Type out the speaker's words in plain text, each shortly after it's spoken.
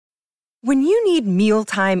When you need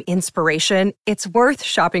mealtime inspiration, it's worth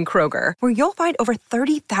shopping Kroger, where you'll find over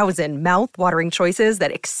 30,000 mouth-watering choices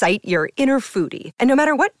that excite your inner foodie. And no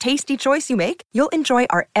matter what tasty choice you make, you'll enjoy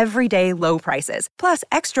our everyday low prices, plus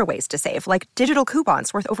extra ways to save, like digital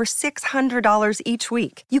coupons worth over $600 each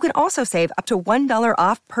week. You can also save up to $1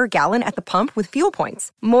 off per gallon at the pump with fuel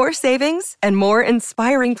points. More savings and more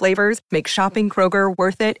inspiring flavors make shopping Kroger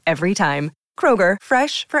worth it every time. Kroger,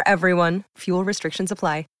 fresh for everyone. Fuel restrictions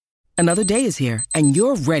apply. Another day is here, and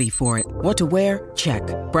you're ready for it. What to wear? Check.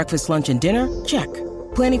 Breakfast, lunch, and dinner? Check.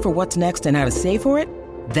 Planning for what's next and how to save for it?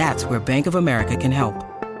 That's where Bank of America can help.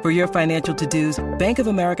 For your financial to-dos, Bank of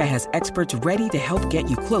America has experts ready to help get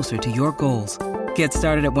you closer to your goals. Get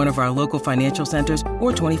started at one of our local financial centers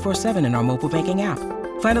or 24/7 in our mobile banking app.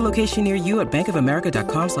 Find a location near you at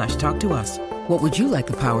bankofamerica.com/talktous. What would you like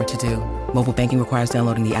the power to do? Mobile banking requires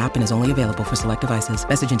downloading the app and is only available for select devices.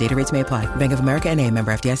 Message and data rates may apply. Bank of America N.A.,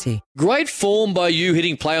 member FDIC. Great form by you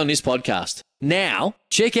hitting play on this podcast. Now,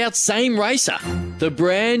 check out Same Racer, the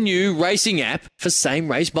brand new racing app for same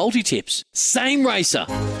race multi-tips. Same Racer.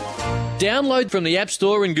 Download from the App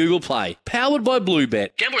Store and Google Play. Powered by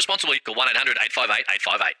Bluebet. Gamble responsibly. Call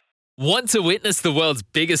 1-800-858-858. Want to witness the world's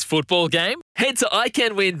biggest football game? Head to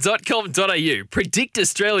iCanWin.com.au, predict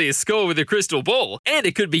Australia's score with a crystal ball, and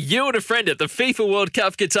it could be you and a friend at the FIFA World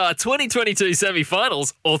Cup Qatar 2022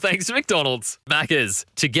 semi-finals, all thanks to McDonald's. Maccas,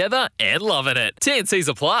 together and loving it. TNCs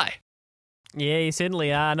apply. Yeah, you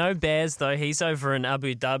certainly are. No Baz, though. He's over in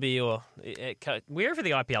Abu Dhabi or wherever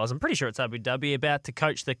the IPL is. I'm pretty sure it's Abu Dhabi, about to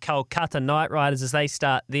coach the Kolkata Knight Riders as they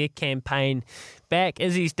start their campaign back.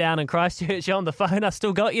 Izzy's down in Christchurch on the phone. I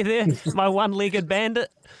still got you there, my one-legged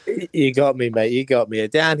bandit. You got me, mate. You got me.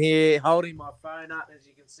 Down here, holding my phone up, as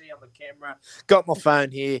you can see on the camera. Got my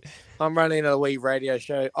phone here. I'm running a wee radio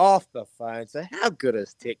show off the phone. So how good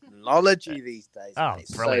is technology these days? Oh, mate?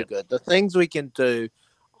 brilliant. So good. The things we can do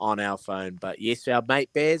on our phone. But yes, our mate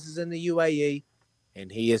Baz is in the UAE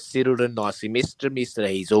and he has settled in nicely. Mr.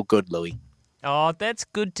 He's all good, Louis. Oh, that's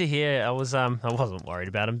good to hear. I wasn't worried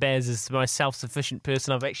about him. Baz is the most self-sufficient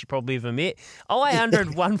person I've actually probably ever met.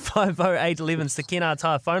 0800 150 811 is the Kennard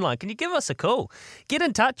Tire phone line. Can you give us a call? Get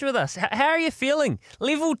in touch with us. How are you feeling?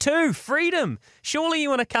 Level 2, freedom. Surely you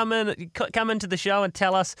want to come into the show and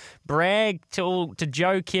tell us, brag to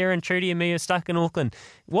Joe, Kieran, Trudy and me who are stuck in Auckland.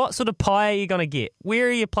 What sort of pie are you going to get? Where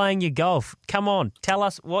are you playing your golf? Come on, tell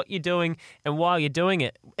us what you're doing and why you're doing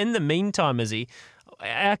it. In the meantime, Izzy,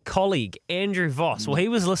 our colleague, Andrew Voss, well, he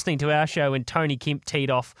was listening to our show when Tony Kemp teed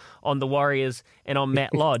off on the Warriors and on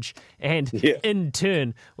Matt Lodge. And in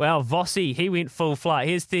turn, well, Vossy, he went full flight.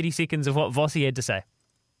 Here's 30 seconds of what Vossy had to say.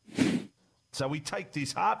 So we take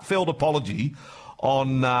this heartfelt apology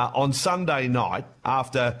on Sunday night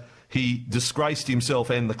after he disgraced himself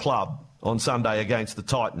and the club on Sunday against the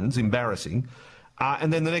Titans, embarrassing.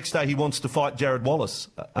 And then the next day he wants to fight Jared Wallace.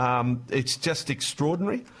 It's just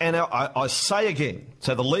extraordinary. And I say again,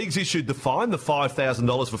 so the league's issued the fine, the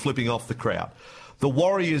 $5,000 for flipping off the crowd. The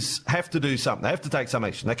Warriors have to do something. They have to take some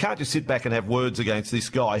action. They can't just sit back and have words against this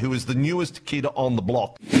guy who is the newest kid on the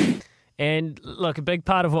block. And look, a big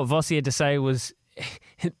part of what Vossy had to say was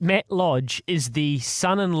Matt Lodge is the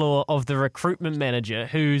son-in-law of the recruitment manager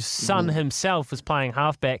whose son himself was playing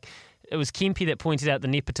halfback. It was Kempy that pointed out the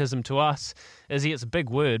nepotism to us. Izzy, it's a big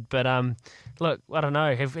word, but look, I don't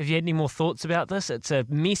know. Have you had any more thoughts about this? It's a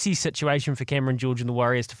messy situation for Cameron George and the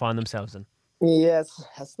Warriors to find themselves in. Yeah,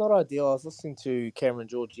 it's not ideal. I was listening to Cameron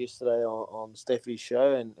George yesterday on Steffi's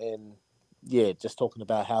show and yeah, just talking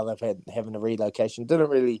about how they've having a relocation. Didn't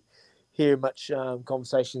really hear much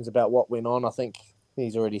conversations about what went on. I think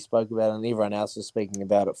he's already spoke about it and everyone else is speaking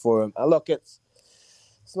about it for him. Look, it's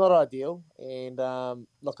not ideal. And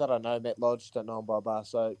look, I don't know Matt Lodge, don't know him by bar,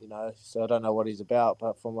 so I don't know what he's about.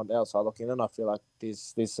 But from what else I'm looking in, I feel like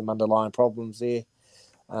there's some underlying problems there.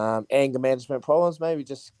 Anger management problems, maybe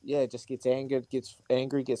just gets angered, gets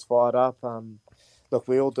angry, gets fired up. Look,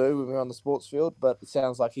 we all do when we're on the sports field, but it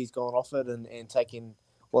sounds like he's gone off it and taken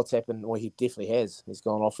what's happened. Well, he definitely has. He's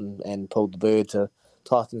gone off and pulled the bird to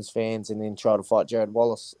Titans fans and then tried to fight Jared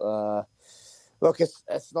Wallace. Look,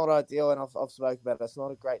 it's not ideal, and I've spoken about it. It's not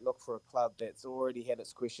a great look for a club that's already had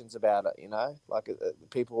its questions about it, Like,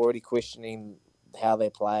 people are already questioning how they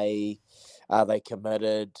play. Are they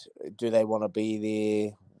committed? Do they want to be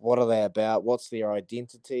there? What are they about? What's their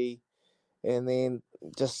identity? And then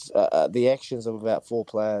just the actions of about 4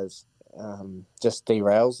 players just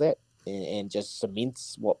derails that and just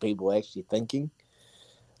cements what people are actually thinking.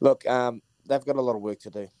 Look, they've got a lot of work to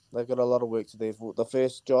do. The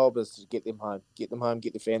first job is to get them home, get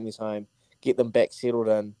their families home, get them back settled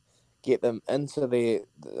in, get them into the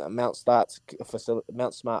Mount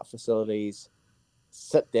Smart facilities,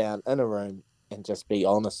 sit down in a room and just be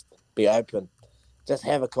honest, be open, just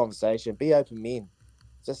have a conversation, be open men.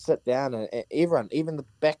 Just sit down and everyone, even the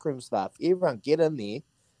backroom staff, everyone get in there,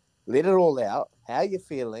 let it all out. How you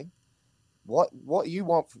feeling? What you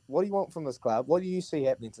want? What do you want from this club? What do you see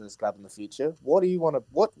happening to this club in the future? What do you want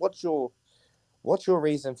to? What's your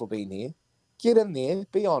reason for being here? Get in there,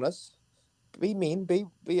 be honest, be men, be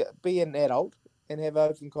an adult, and have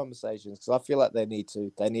open conversations. Because I feel like they need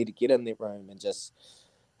to get in their room and just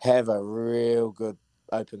have a real good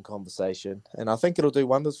open conversation, and I think it'll do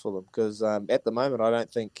wonders for them, because at the moment I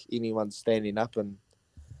don't think anyone's standing up and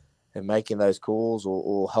making those calls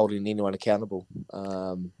or holding anyone accountable.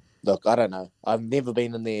 Look, I don't know. I've never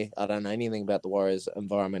been in there. I don't know anything about the Warriors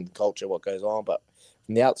environment and culture, what goes on, but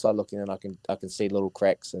from the outside looking in, I can see little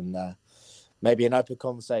cracks, and maybe an open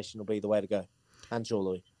conversation will be the way to go. And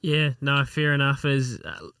Louis. Yeah, no, fair enough.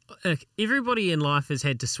 Everybody in life has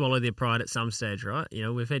had to swallow their pride at some stage, right? You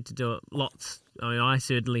know, we've had to do it lots. I mean, I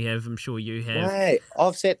certainly have. I'm sure you have. Mate,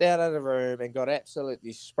 I've sat down in a room and got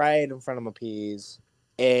absolutely sprayed in front of my peers,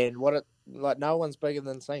 and no one's bigger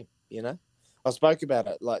than the team, you know? I spoke about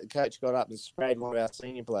it. Like, the coach got up and sprayed one of our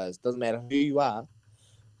senior players. Doesn't matter who you are,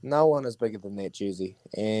 no one is bigger than that jersey.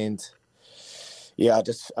 And yeah,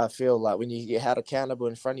 I feel like when you get held accountable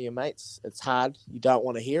in front of your mates, it's hard. You don't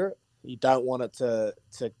want to hear it. You don't want it to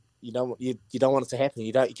you don't want it to happen.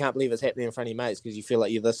 You can't believe it's happening in front of your mates because you feel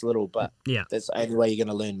like you're this little. But yeah, that's the only way you're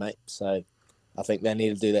going to learn, mate. So I think they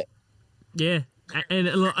need to do that. Yeah, and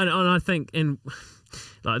I think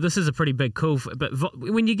like this is a pretty big call. But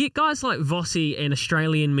when you get guys like Vossi and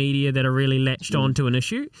Australian media that are really latched onto an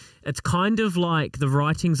issue, it's kind of like the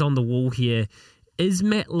writing's on the wall here. Is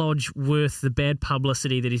Matt Lodge worth the bad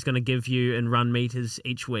publicity that he's going to give you and run meters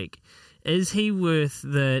each week? Is he worth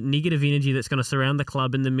the negative energy that's going to surround the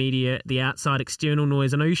club and the media, the outside external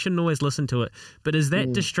noise? I know you shouldn't always listen to it, but is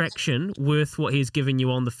that distraction worth what he's giving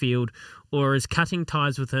you on the field? Or is cutting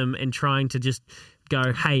ties with him and trying to just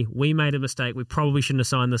go, hey, we made a mistake, we probably shouldn't have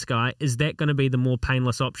signed this guy, is that going to be the more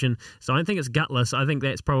painless option? So I don't think it's gutless. I think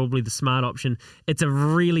that's probably the smart option. It's a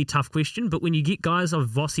really tough question, but when you get guys of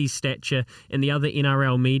Vossi's stature and the other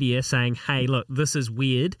NRL media saying, hey, look, this is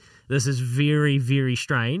weird, this is very, very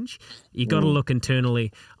strange, you got to look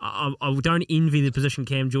internally. I don't envy the position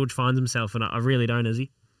Cam George finds himself in. I really don't, is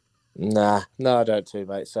he? Nah, no, I don't too,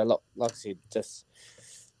 mate. So look, like I said, just,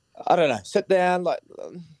 I don't know, sit down, like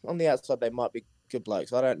on the outside they might be good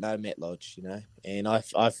blokes. I don't know Matt Lodge, you know, and I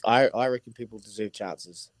reckon people deserve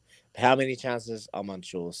chances. How many chances? I'm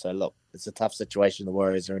unsure. So look, it's a tough situation the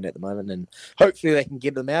Warriors are in at the moment, and hopefully they can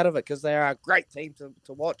get them out of it because they are a great team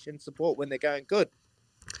to watch and support when they're going good.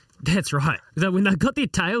 That's right. When they got their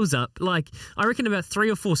tails up, like I reckon about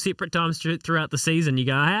 3 or 4 separate times throughout the season, you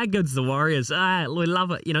go, how good's the Warriors? We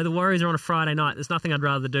love it. You know, the Warriors are on a Friday night. There's nothing I'd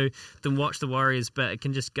rather do than watch the Warriors, but it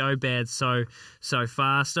can just go bad so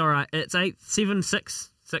fast. All right, it's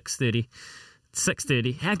 6:30.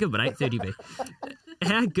 6:30. How good would 8:30 be?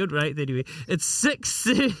 How good would 8:30 be? It's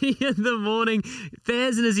 6:30 in the morning.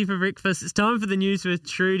 Faz and Izzy for breakfast. It's time for the news with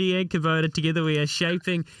Trudy and Kubota. Together we are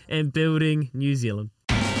shaping and building New Zealand.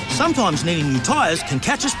 Sometimes needing new tyres can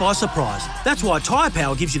catch us by surprise. That's why Tyre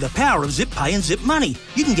Power gives you the power of Zip Pay and Zip Money.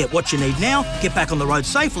 You can get what you need now, get back on the road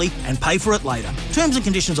safely and pay for it later. Terms and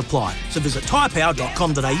conditions apply. So visit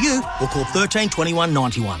tyrepower.com.au or call 13 21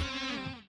 91.